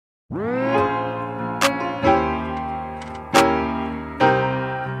Hey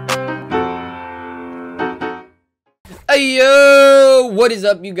yo, what is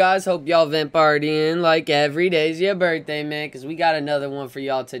up you guys? Hope y'all been partying like every day's your birthday, man, because we got another one for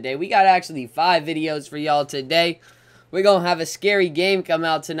y'all today. We got actually 5 videos for y'all today. We're gonna have a scary game come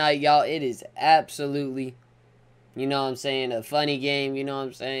out tonight, y'all. It is absolutely, you know what I'm saying, a funny game, you know what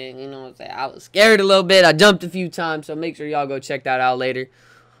I'm saying, I was scared a little bit. I jumped a few times, so make sure y'all go check that out later.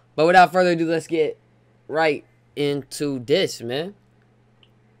 But without further ado, let's get right into this, man.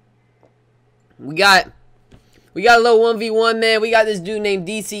 We got a little 1v1, man. We got this dude named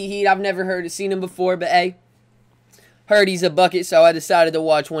DC Heat. I've never seen him before, but hey, heard he's a bucket, so I decided to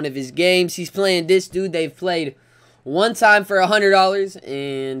watch one of his games. He's playing this dude. They've played one time for $100,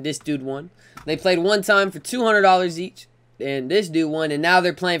 and this dude won. They played one time for $200 each, and this dude won, and now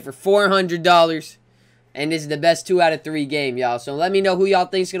they're playing for $400, and this is the best 2 out of 3 game, y'all. So let me know who y'all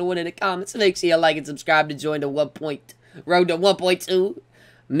think's gonna win in the comments. Make sure you like and subscribe to join the road to 1.2.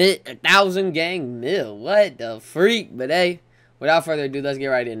 1,000 gang mil. What the freak? But hey, without further ado, let's get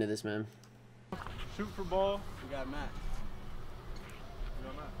right into this, man. Shoot for ball. We got Matt.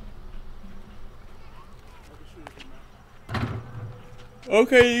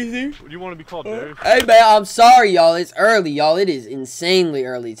 Okay, easy. Do you want to be called Darius? Hey man, I'm sorry, y'all. It's early, y'all. It is insanely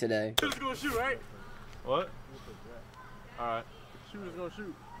early today. Shooter's gonna shoot, right? What? All right. Shooter's gonna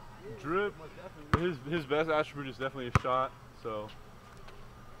shoot. Drip. His best attribute is definitely a shot. So.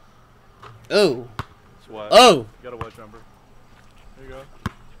 Oh. Sweat. Oh. You got a wet jumper. There you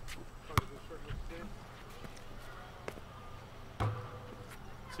go.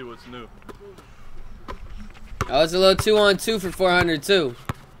 See what's new. Oh, it's a little 2-on-2 for 400 too.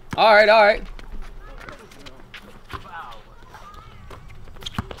 All right, all right.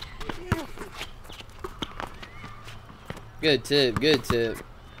 Good tip, good tip.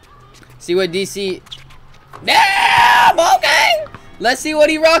 See what DC. Damn, okay. Let's see what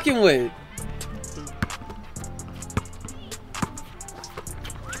he rocking with.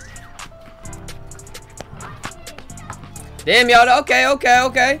 Damn, y'all. Okay, okay,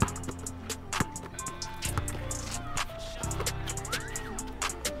 okay.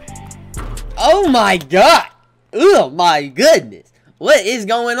 Oh my god. Oh my goodness. What is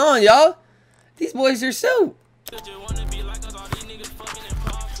going on, y'all? These boys are so.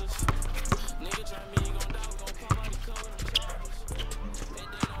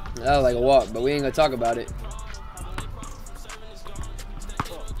 That was like a walk, but we ain't gonna talk about it.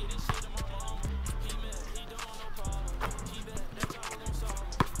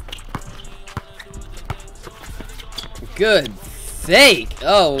 Good fake.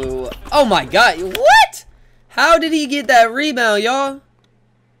 Oh my god. What? How did he get that rebound, y'all?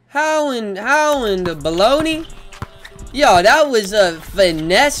 How in the baloney? Yo, that was a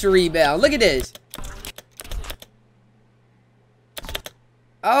finesse rebound. Look at this.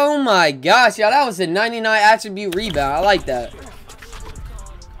 Oh my gosh, y'all, that was a 99 attribute rebound. I like that.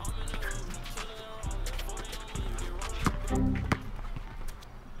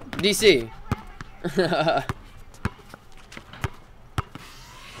 DC. Yeah,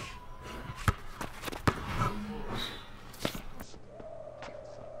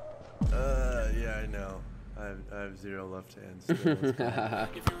 I know. I have 0 left hands.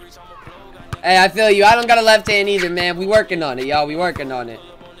 Hey, I feel you. I don't got a left hand either, man. We working on it, y'all. We working on it.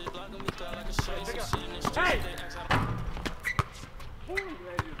 Hey!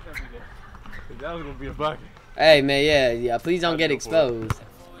 That was gonna be a bucket. Hey, man, yeah. Please don't get exposed.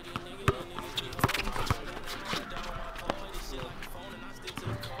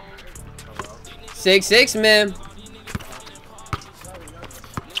 Six, man.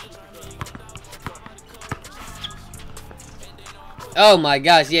 Oh my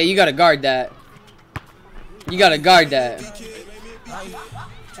gosh, yeah, you gotta guard that. You gotta guard that.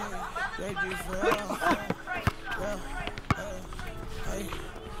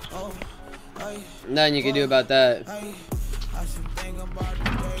 Nothing you can do about that.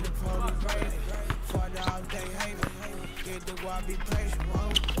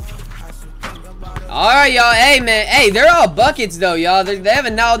 Alright, y'all. Hey, man. Hey, they're all buckets, though, y'all. They have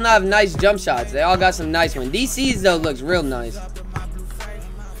a lot of nice jump shots. They all got some nice ones. DC's, though, looks real nice.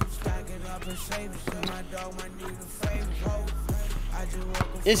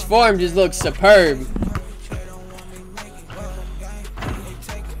 His form just looks superb.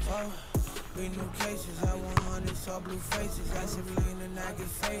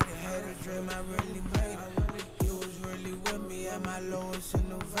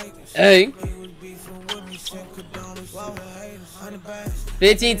 Hey.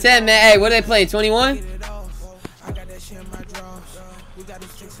 15-10, man. Hey, what are they playing? 21?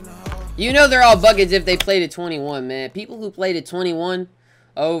 You know they're all buckets if they play to 21, man. People who play to 21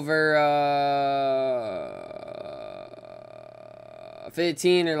 over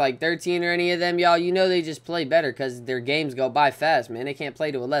 15 or like 13 or any of them, y'all, you know they just play better because their games go by fast, man. They can't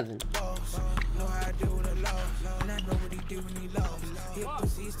play to 11.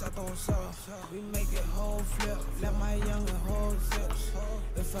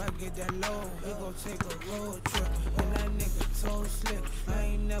 If I get that low, we gon' take a road trip. When that nigga toe slip, I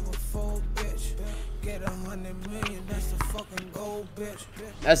ain't never full bitch. Get 100 million, that's a fucking gold bitch.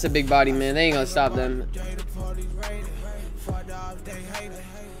 That's a big body, man. They ain't gonna stop them.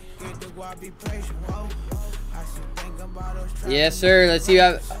 Yes, sir. Let's see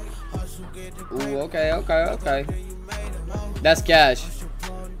how. Ooh, okay, okay, okay. That's cash.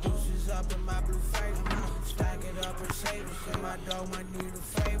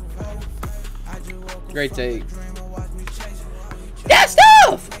 Great take. That's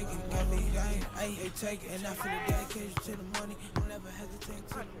tough!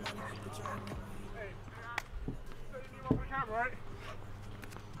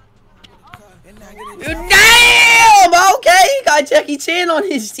 Damn! Okay, got Jackie Chan on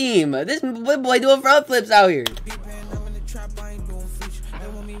his team. This boy doing front flips out here.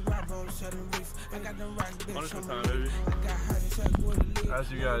 As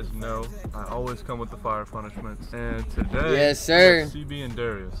you guys know, I always come with the fire punishments. And today, yes, sir. CB and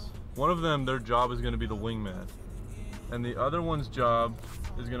Darius. One of them, their job is going to be the wingman. And the other one's job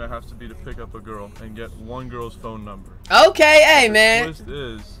is going to have to be to pick up a girl and get one girl's phone number. Okay, hey, man. The twist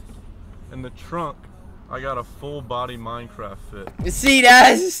is, in the trunk, I got a full body Minecraft fit. See,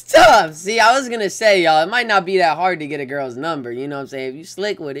 that's tough. See, I was going to say, y'all, it might not be that hard to get a girl's number. You know what I'm saying? If you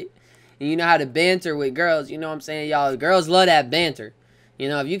slick with it and you know how to banter with girls, you know what I'm saying? Y'all, girls love that banter. You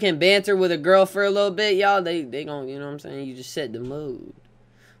know, if you can banter with a girl for a little bit, y'all, they gon', you know what I'm saying? You just set the mood.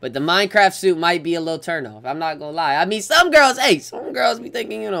 But the Minecraft suit might be a little turnoff. I'm not gonna lie. I mean, some girls, hey, some girls be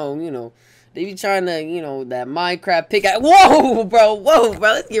thinking, you know, they be trying to, you know, that Minecraft pick out. Whoa, bro,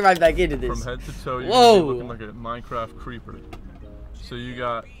 let's get right back into this. From head to toe, you're gonna be looking like a Minecraft creeper. So you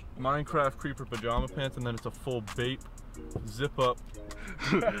got Minecraft creeper pajama pants, and then it's a full bape, zip up.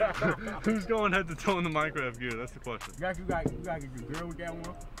 Who's going head to toe in the Minecraft gear? That's the question. You gotta get your girl with that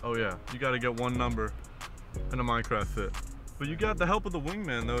one. Oh yeah, you gotta get one number in a Minecraft fit. But you got the help of the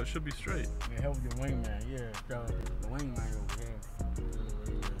wingman though, it should be straight. Yeah, help the wingman, yeah. So the wingman over here.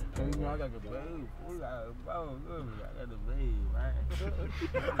 So you know I got the babe. I got the babe, right?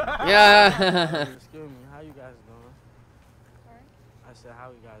 Yeah. Excuse me, how you guys doing? Sorry? I said, how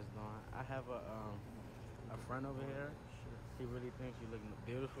you guys doing? I have a friend over here. He really thinks you look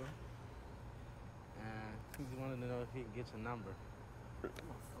beautiful, and he wanted to know if he can get your number.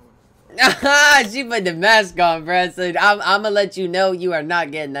 She put the mask on, bruh. So I'm gonna let you know you are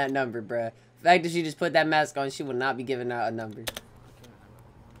not getting that number, bruh. The fact that she just put that mask on, she will not be giving out a number.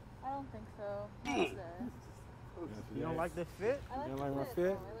 I don't think so. You don't like the fit? I like You the don't like my fit.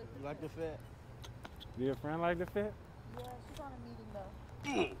 fit? You like the fit? Do your friend like the fit? Yeah, she's on a meeting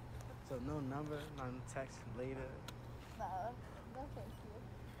though. So no number, no text later. No thank you.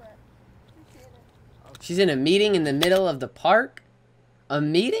 But appreciate it. She's in a meeting in the middle of the park? A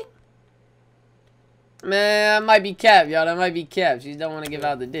meeting? Man, that might be capped, y'all. That might be capped. She don't want to give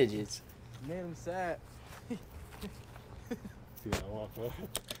out the digits. Made him sad.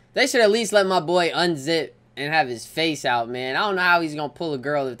 They should at least let my boy unzip and have his face out, man. I don't know how he's gonna pull a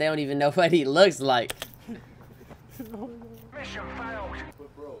girl if they don't even know what he looks like. Mission failed.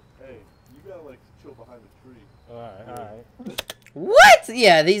 But bro, hey, you gotta like chill behind the tree. Alright. What?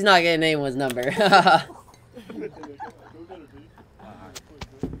 Yeah, he's not getting anyone's number. Go get her,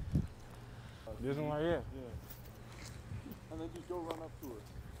 This one right here? Yeah. And then just go run up to her.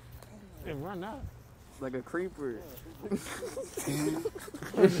 Yeah, run out. Like a creeper.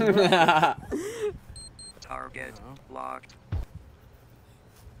 Target locked.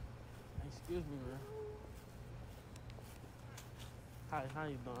 Excuse me, bro. Hi, how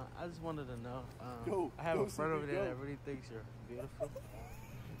you doing? I just wanted to know. I have a friend over there that really thinks you're beautiful.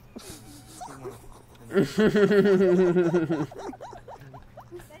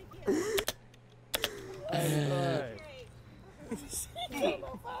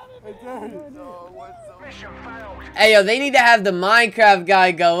 Hey, yo, they need to have the Minecraft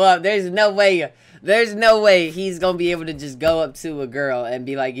guy go up. There's no way he's gonna be able to just go up to a girl and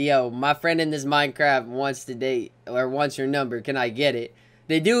be like, yo, my friend in this Minecraft wants to date or wants your number. Can I get it?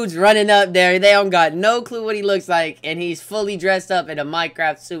 The dude's running up there. They don't got no clue what he looks like, and he's fully dressed up in a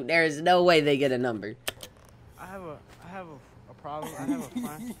Minecraft suit. There is no way they get a number. I have a problem. I have a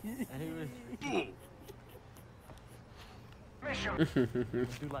friend, and he was.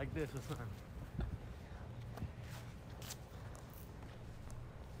 Do like this or something.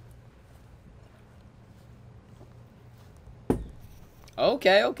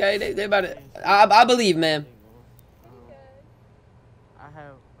 Okay, okay. They about to. I believe, man. I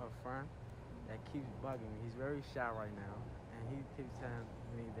have a friend that keeps bugging me. He's very shy right now, and he keeps telling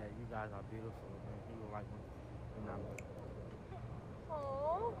me that you guys are beautiful, and he would like the number.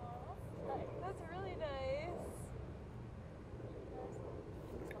 Oh, that's really nice.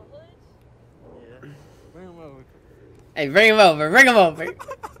 Yeah. Bring him over. Hey, bring him over. Bring him over. Get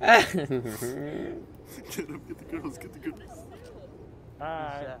the girls, get the girls.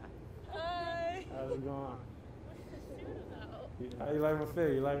 Hi. Hi. How's it going? How you like my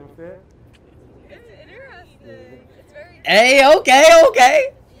fit? You like my fit? It's interesting. It's very. Hey, okay,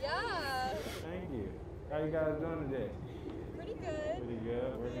 okay. Yeah. Thank you. How you guys doing today? Pretty good. Pretty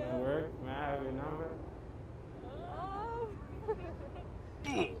good. Working on work. May I have your number?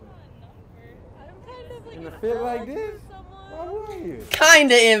 I'm kind of like In a fit like this? someone. Why would you?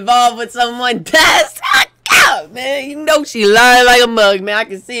 Kinda involved with someone. That's out, man. You know she lying like a mug, man. I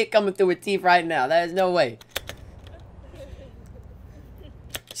can see it coming through her teeth right now. There's no way.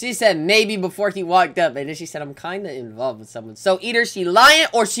 She said maybe before he walked up, and then she said I'm kind of involved with someone. So either she lying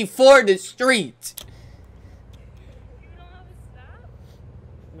or she for the street. You don't have a snap?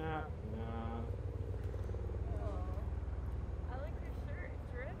 Nah. I like your shirt. It's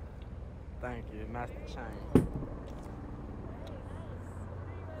ripped. Thank you. Nice to change.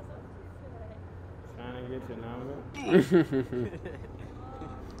 Trying to get your number.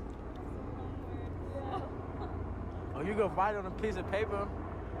 Oh, you go write on a piece of paper?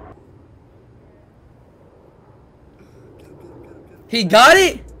 He got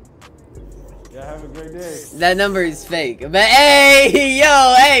it? Y'all have a great day. That number is fake. But hey,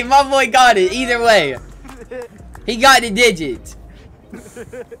 yo, hey, my boy got it. Either way. He got the digits.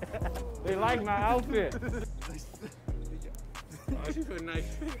 They like my outfit.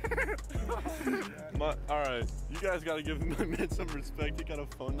 Alright, you guys gotta give my man some respect. He got a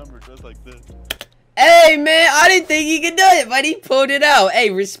phone number just like this. Hey, man, I didn't think he could do it, but he pulled it out. Hey,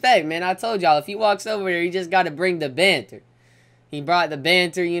 respect, man. I told y'all, if he walks over here, he just got to bring the banter. He brought the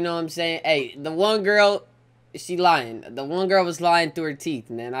banter, you know what I'm saying? Hey, the one girl, she lying. The one girl was lying through her teeth,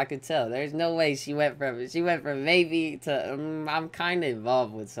 man. I could tell. There's no way she went from maybe to, I'm kind of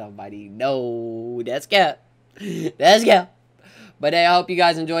involved with somebody. No, that's cap. That's cap. But hey, I hope you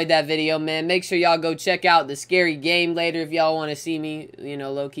guys enjoyed that video, man. Make sure y'all go check out the scary game later if y'all want to see me, you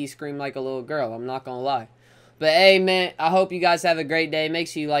know, low-key scream like a little girl. I'm not going to lie. But hey, man, I hope you guys have a great day. Make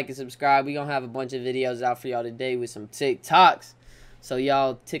sure you like and subscribe. We're going to have a bunch of videos out for y'all today with some TikToks. So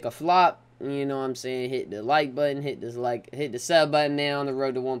y'all tick a flop. You know what I'm saying? Hit the like button. Hit the sub button, man, on the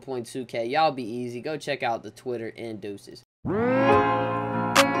road to 1.2K. Y'all be easy. Go check out the Twitter and deuces.